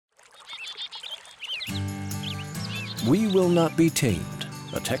We Will Not Be Tamed,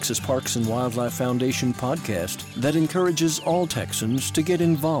 a Texas Parks and Wildlife Foundation podcast that encourages all Texans to get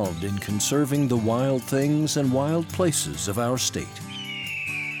involved in conserving the wild things and wild places of our state.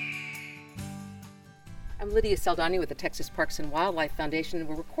 I'm Lydia Saldani with the Texas Parks and Wildlife Foundation, and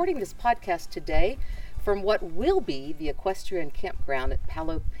we're recording this podcast today from what will be the equestrian campground at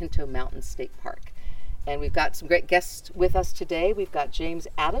Palo Pinto Mountain State Park. And we've got some great guests with us today. We've got James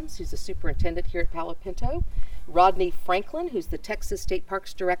Adams, who's the superintendent here at Palo Pinto, Rodney Franklin, who's the Texas State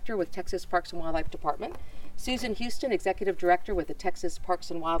Parks Director with Texas Parks and Wildlife Department, Susan Houston, Executive Director with the Texas Parks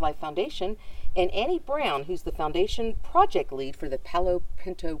and Wildlife Foundation, and Annie Brown, who's the Foundation Project Lead for the Palo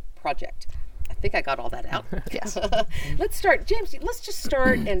Pinto Project. I think I got all that out. Yes. Let's start, James, let's just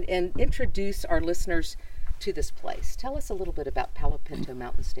start and introduce our listeners to this place. Tell us a little bit about Palo Pinto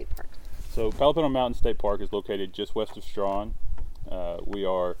Mountain State Park. So Palo Pinto Mountain State Park is located just west of Strawn. We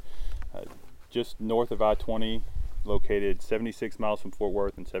are just north of I-20, located 76 miles from Fort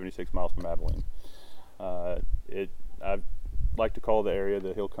Worth and 76 miles from Abilene. I like to call the area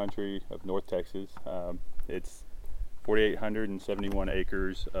the hill country of North Texas. It's 4,871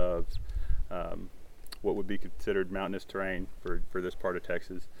 acres of what would be considered mountainous terrain for this part of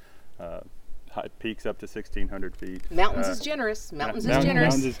Texas. Peaks up to 1,600 feet. Mountains is generous. Mountains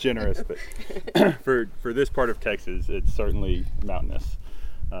is generous, but for this part of Texas, it's certainly mountainous.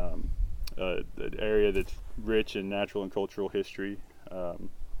 An area that's rich in natural and cultural history,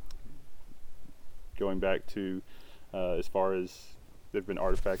 going back to as far as there have been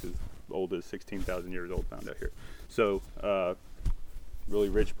artifacts as old as 16,000 years old found out here. So, really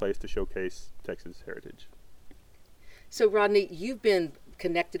rich place to showcase Texas heritage. So, Rodney, you've been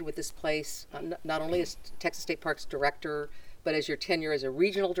connected with this place not only as Texas State Parks Director, but as your tenure as a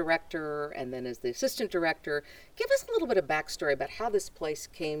regional director and then as the assistant director. Give us a little bit of backstory about how this place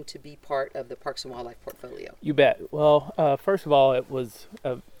came to be part of the Parks and Wildlife portfolio. You bet. Well, first of all, it was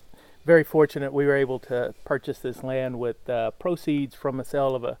very fortunate we were able to purchase this land with proceeds from a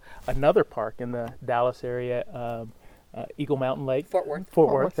sale of another park in the Dallas area, Eagle Mountain Lake. Fort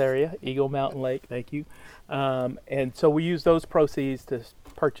Worth area, Eagle Mountain Lake, thank you. And so we used those proceeds to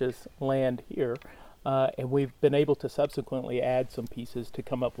purchase land here. And we've been able to subsequently add some pieces to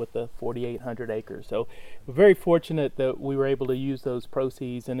come up with the 4,800 acres. So we're very fortunate that we were able to use those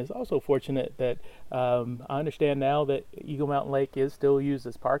proceeds, and it's also fortunate that I understand now that Eagle Mountain Lake is still used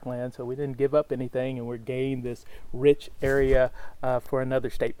as parkland, so we didn't give up anything, and we're gaining this rich area for another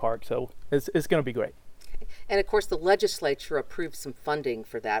state park. So it's going to be great. And of course, the legislature approved some funding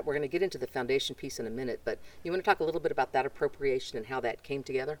for that. We're going to get into the foundation piece in a minute, but you want to talk a little bit about that appropriation and how that came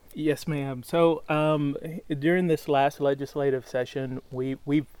together? Yes, ma'am. So during this last legislative session, we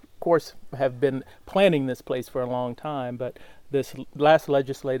of course have been planning this place for a long time, but this last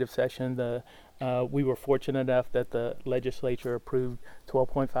legislative session, we were fortunate enough that the legislature approved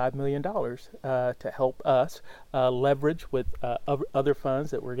 $12.5 million to help us leverage with other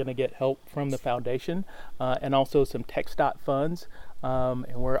funds that we're going to get help from the foundation, and also some TxDOT funds,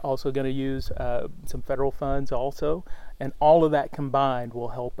 and we're also going to use some federal funds also, and all of that combined will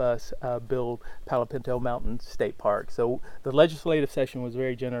help us build Palo Pinto Mountain State Park. So the legislative session was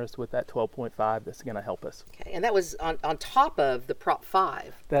very generous with that 12.5 that's going to help us. Okay, and that was on top of the Prop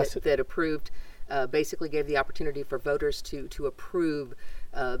 5 that approved, basically gave the opportunity for voters to approve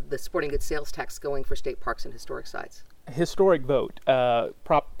the sporting goods sales tax going for state parks and historic sites. Historic vote.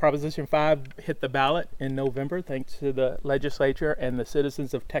 Proposition 5 hit the ballot in November thanks to the legislature and the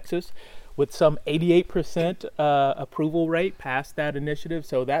citizens of Texas with some 88% approval rate passed that initiative.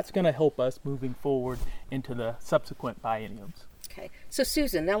 So that's going to help us moving forward into the subsequent bienniums. Okay. So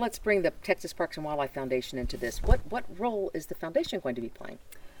Susan, now let's bring the Texas Parks and Wildlife Foundation into this. What role is the foundation going to be playing?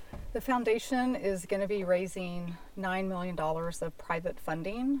 The foundation is going to be raising $9 million of private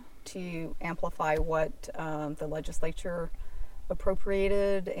funding to amplify what the legislature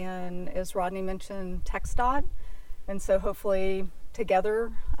appropriated, and as Rodney mentioned, TxDOT. And so hopefully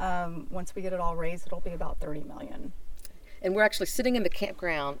together, once we get it all raised, it'll be about $30 million. And we're actually sitting in the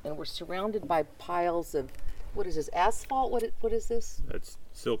campground, and we're surrounded by piles of, what is this, asphalt? What is this? That's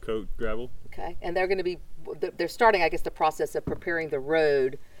silt coat gravel. Okay. And they're starting, I guess, the process of preparing the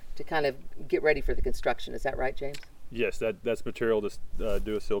road to kind of get ready for the construction. Is that right, James? Yes, that's material to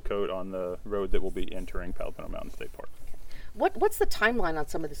do a silt coat on the road that will be entering Palo Pinto Mountain State Park. Okay. What's the timeline on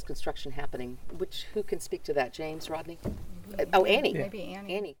some of this construction happening? Who can speak to that? James, Rodney? Oh, Annie. Maybe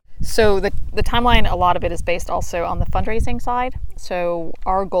Annie. So the timeline, a lot of it is based also on the fundraising side. So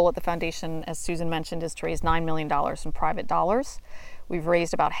our goal at the foundation, as Susan mentioned, is to raise $9 million in private dollars. We've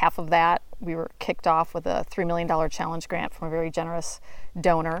raised about half of that. We were kicked off with a $3 million challenge grant from a very generous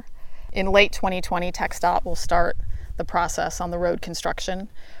donor. In late 2020, TxDOT will start the process on the road construction.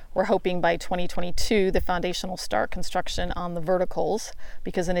 We're hoping by 2022 the foundation will start construction on the verticals,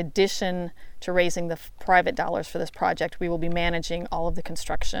 because in addition to raising the private dollars for this project, we will be managing all of the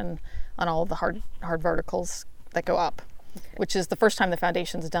construction on all of the hard verticals that go up, which is the first time the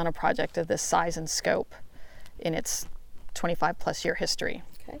foundation's done a project of this size and scope in its 25 plus year history.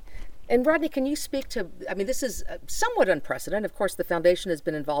 Okay. And Rodney, can you speak to, I mean, this is somewhat unprecedented. Of course, the foundation has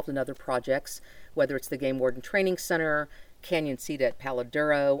been involved in other projects, whether it's the Game Warden Training Center, Canyon Seed at Palo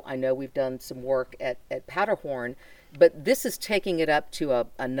Duro. I know we've done some work at Powderhorn, but this is taking it up to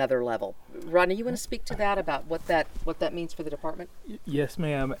another level. Rodney, you want to speak to that, about what that means for the department? Yes,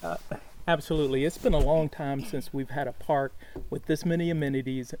 ma'am. Absolutely. It's been a long time since we've had a park with this many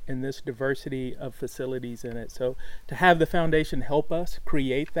amenities and this diversity of facilities in it. So to have the foundation help us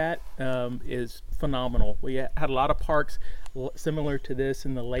create that is phenomenal. We had a lot of parks similar to this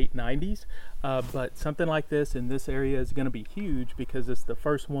in the late 90s, but something like this in this area is going to be huge, because it's the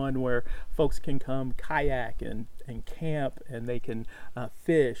first one where folks can come kayak and camp, and they can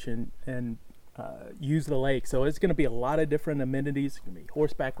fish and use the lake. So it's going to be a lot of different amenities. It's going to be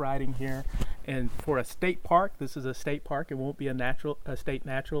horseback riding here. And for a state park, this is a state park. It won't be a state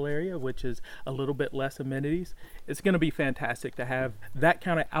natural area, which is a little bit less amenities. It's going to be fantastic to have that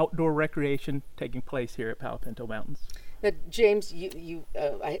kind of outdoor recreation taking place here at Palo Pinto Mountains. Now, James,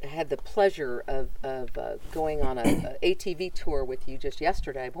 I had the pleasure of going on a ATV tour with you just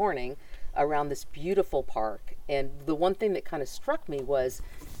yesterday morning around this beautiful park. And the one thing that kind of struck me was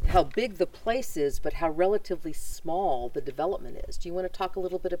how big the place is, but how relatively small the development is. Do you want to talk a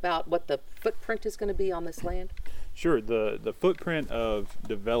little bit about what the footprint is going to be on this land? Sure. The footprint of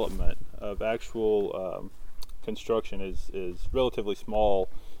development, of actual construction is relatively small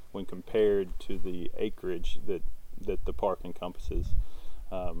when compared to the acreage that the park encompasses.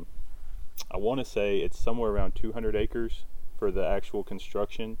 I want to say it's somewhere around 200 acres for the actual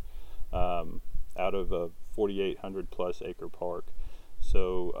construction, out of a 4,800 plus acre park.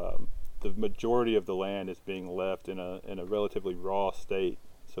 So the majority of the land is being left in a relatively raw state,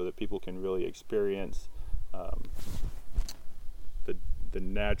 so that people can really experience the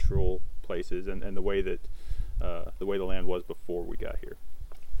natural places and the way that the land was before we got here.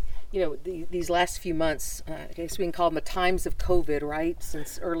 You know, these last few months, I guess we can call them the times of COVID, right?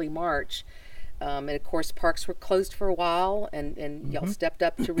 Since early March. And of course, parks were closed for a while, and y'all stepped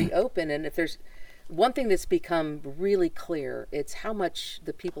up to reopen. And if there's one thing that's become really clear, it's how much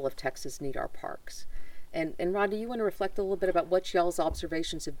the people of Texas need our parks. And Ron, do you want to reflect a little bit about what y'all's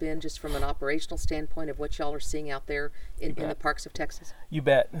observations have been, just from an operational standpoint, of what y'all are seeing out there in the parks of Texas? You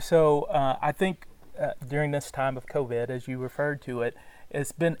bet. So I think during this time of COVID, as you referred to it,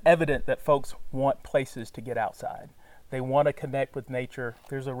 it's been evident that folks want places to get outside. They want to connect with nature.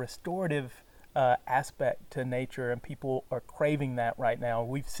 There's a restorative aspect to nature, and people are craving that right now.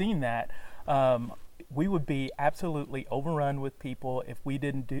 We've seen that. We would be absolutely overrun with people if we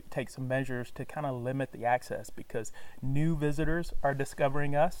didn't take some measures to kind of limit the access, because new visitors are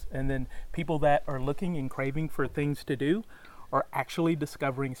discovering us, and then people that are looking and craving for things to do are actually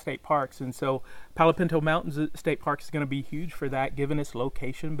discovering state parks. And so Palo Pinto Mountains State Park is going to be huge for that, given its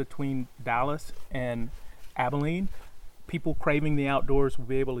location between Dallas and Abilene. People craving the outdoors will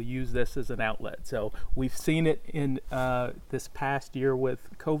be able to use this as an outlet. So we've seen it in this past year with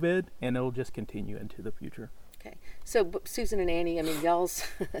COVID, and it'll just continue into the future. Okay. So Susan and Annie, I mean, y'all's,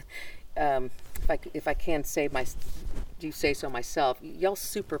 if I can say so myself, y'all's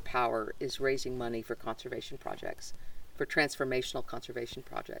superpower is raising money for conservation projects, for transformational conservation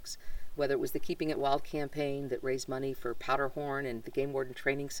projects, whether it was the Keeping It Wild campaign that raised money for Powderhorn and the Game Warden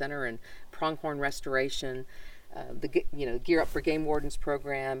Training Center and Pronghorn Restoration, the Gear Up for Game Wardens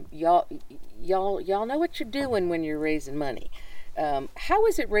program. Y'all know what you're doing when you're raising money. How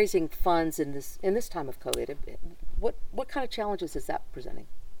is it raising funds in this time of COVID? What kind of challenges is that presenting?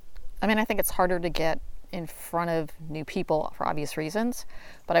 I mean, I think it's harder to get in front of new people for obvious reasons,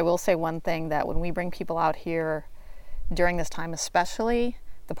 but I will say one thing, that when we bring people out here during this time especially,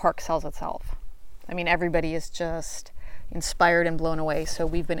 the park sells itself. I mean, everybody is just inspired and blown away. So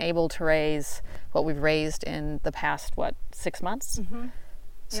we've been able to raise what we've raised in the past, 6 months? Mm-hmm.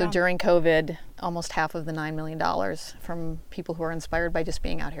 So during COVID, almost half of the $9 million from people who are inspired by just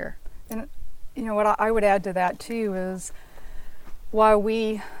being out here. And you know what I would add to that too is, while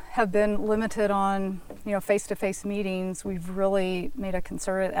we have been limited on face-to-face meetings, we've really made a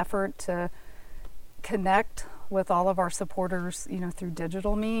concerted effort to connect with all of our supporters, through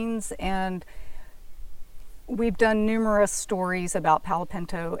digital means. And we've done numerous stories about Palo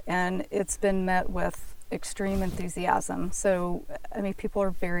Pinto, and it's been met with extreme enthusiasm. So, I mean, people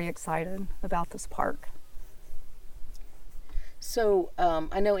are very excited about this park. So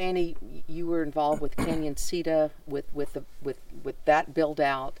I know, Annie, you were involved with Canyon CETA with that build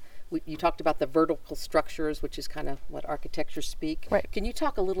out. You talked about the vertical structures, which is kind of what architecture speak. Right. Can you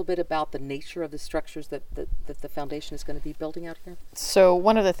talk a little bit about the nature of the structures that the foundation is going to be building out here? So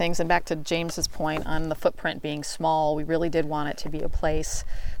one of the things, and back to James's point on the footprint being small, we really did want it to be a place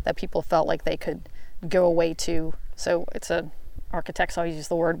that people felt like they could go away to. So architects always use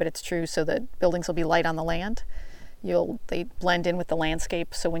the word, but it's true. So that buildings will be light on the land. They blend in with the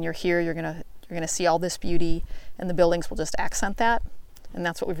landscape. So when you're here, you're gonna see all this beauty, and the buildings will just accent that. And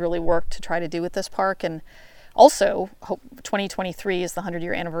that's what we've really worked to try to do with this park. And also, 2023 is the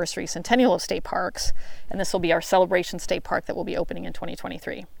 100-year anniversary centennial of state parks, and this will be our celebration state park that will be opening in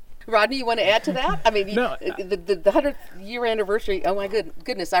 2023. Rodney, you want to add to that? I mean, No, the 100th year anniversary, oh my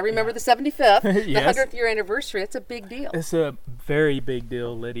goodness, I remember the 75th, Yes. the 100th year anniversary, it's a big deal. It's a very big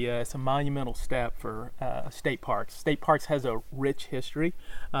deal, Lydia. It's a monumental step for state parks. State parks has a rich history,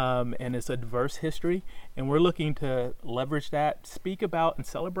 and it's a diverse history, and we're looking to leverage that, speak about and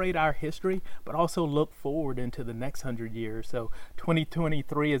celebrate our history, but also look forward into the next 100 years. So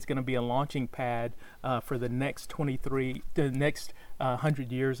 2023 is going to be a launching pad for the next 100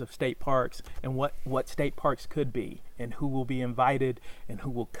 years of state parks, and what state parks could be, and who will be invited, and who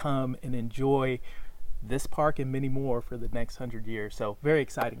will come and enjoy this park and many more for the next 100 years. So very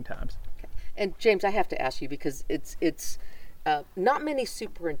exciting times. And James, I have to ask you, because it's not many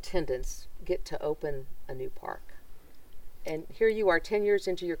superintendents get to open a new park. And here you are 10 years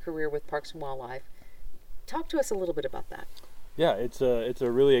into your career with Parks and Wildlife. Talk to us a little bit about that. Yeah, it's a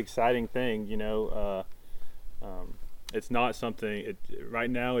really exciting thing. It's not something. Right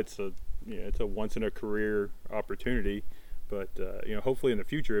now, it's a once in a career opportunity, but hopefully in the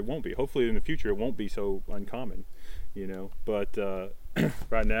future it won't be. Hopefully in the future it won't be so uncommon, But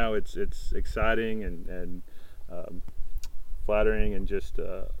right now it's exciting and flattering and just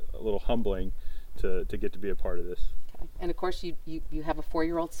a little humbling to get to be a part of this. And of course, you have a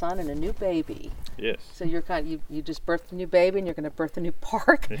 4-year-old son and a new baby. Yes. So you're you just birthed a new baby, and you're going to birth a new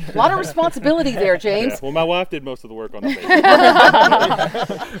park. A lot of responsibility there, James. Yeah. Well, my wife did most of the work on the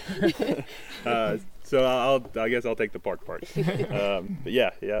baby. So I guess I'll take the park part. But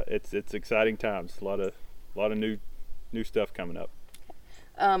yeah, it's exciting times. A lot of new stuff coming up.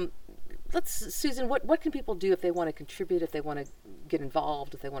 Susan, what can people do if they want to contribute, if they want to get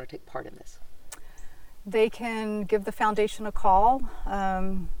involved, if they want to take part in this? They can give the foundation a call.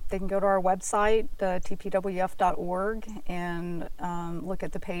 They can go to our website, tpwf.org, and look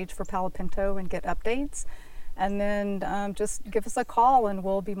at the page for Palo Pinto and get updates. And then just give us a call, and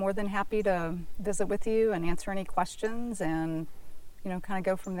we'll be more than happy to visit with you and answer any questions, and kind of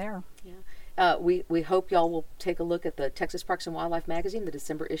go from there. Yeah. We hope y'all will take a look at the Texas Parks and Wildlife magazine. The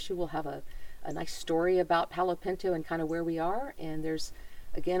December issue will have a nice story about Palo Pinto and kind of where we are. And there's,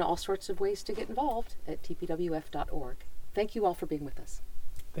 again, all sorts of ways to get involved at tpwf.org. Thank you all for being with us.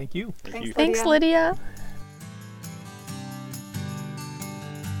 Thank you. Thanks, Lydia.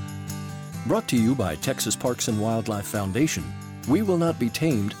 Brought to you by Texas Parks and Wildlife Foundation, We Will Not Be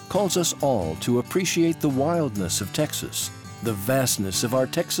Tamed calls us all to appreciate the wildness of Texas, the vastness of our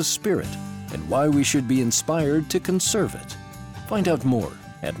Texas spirit, and why we should be inspired to conserve it. Find out more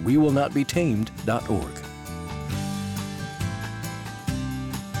at wewillnotbetamed.org.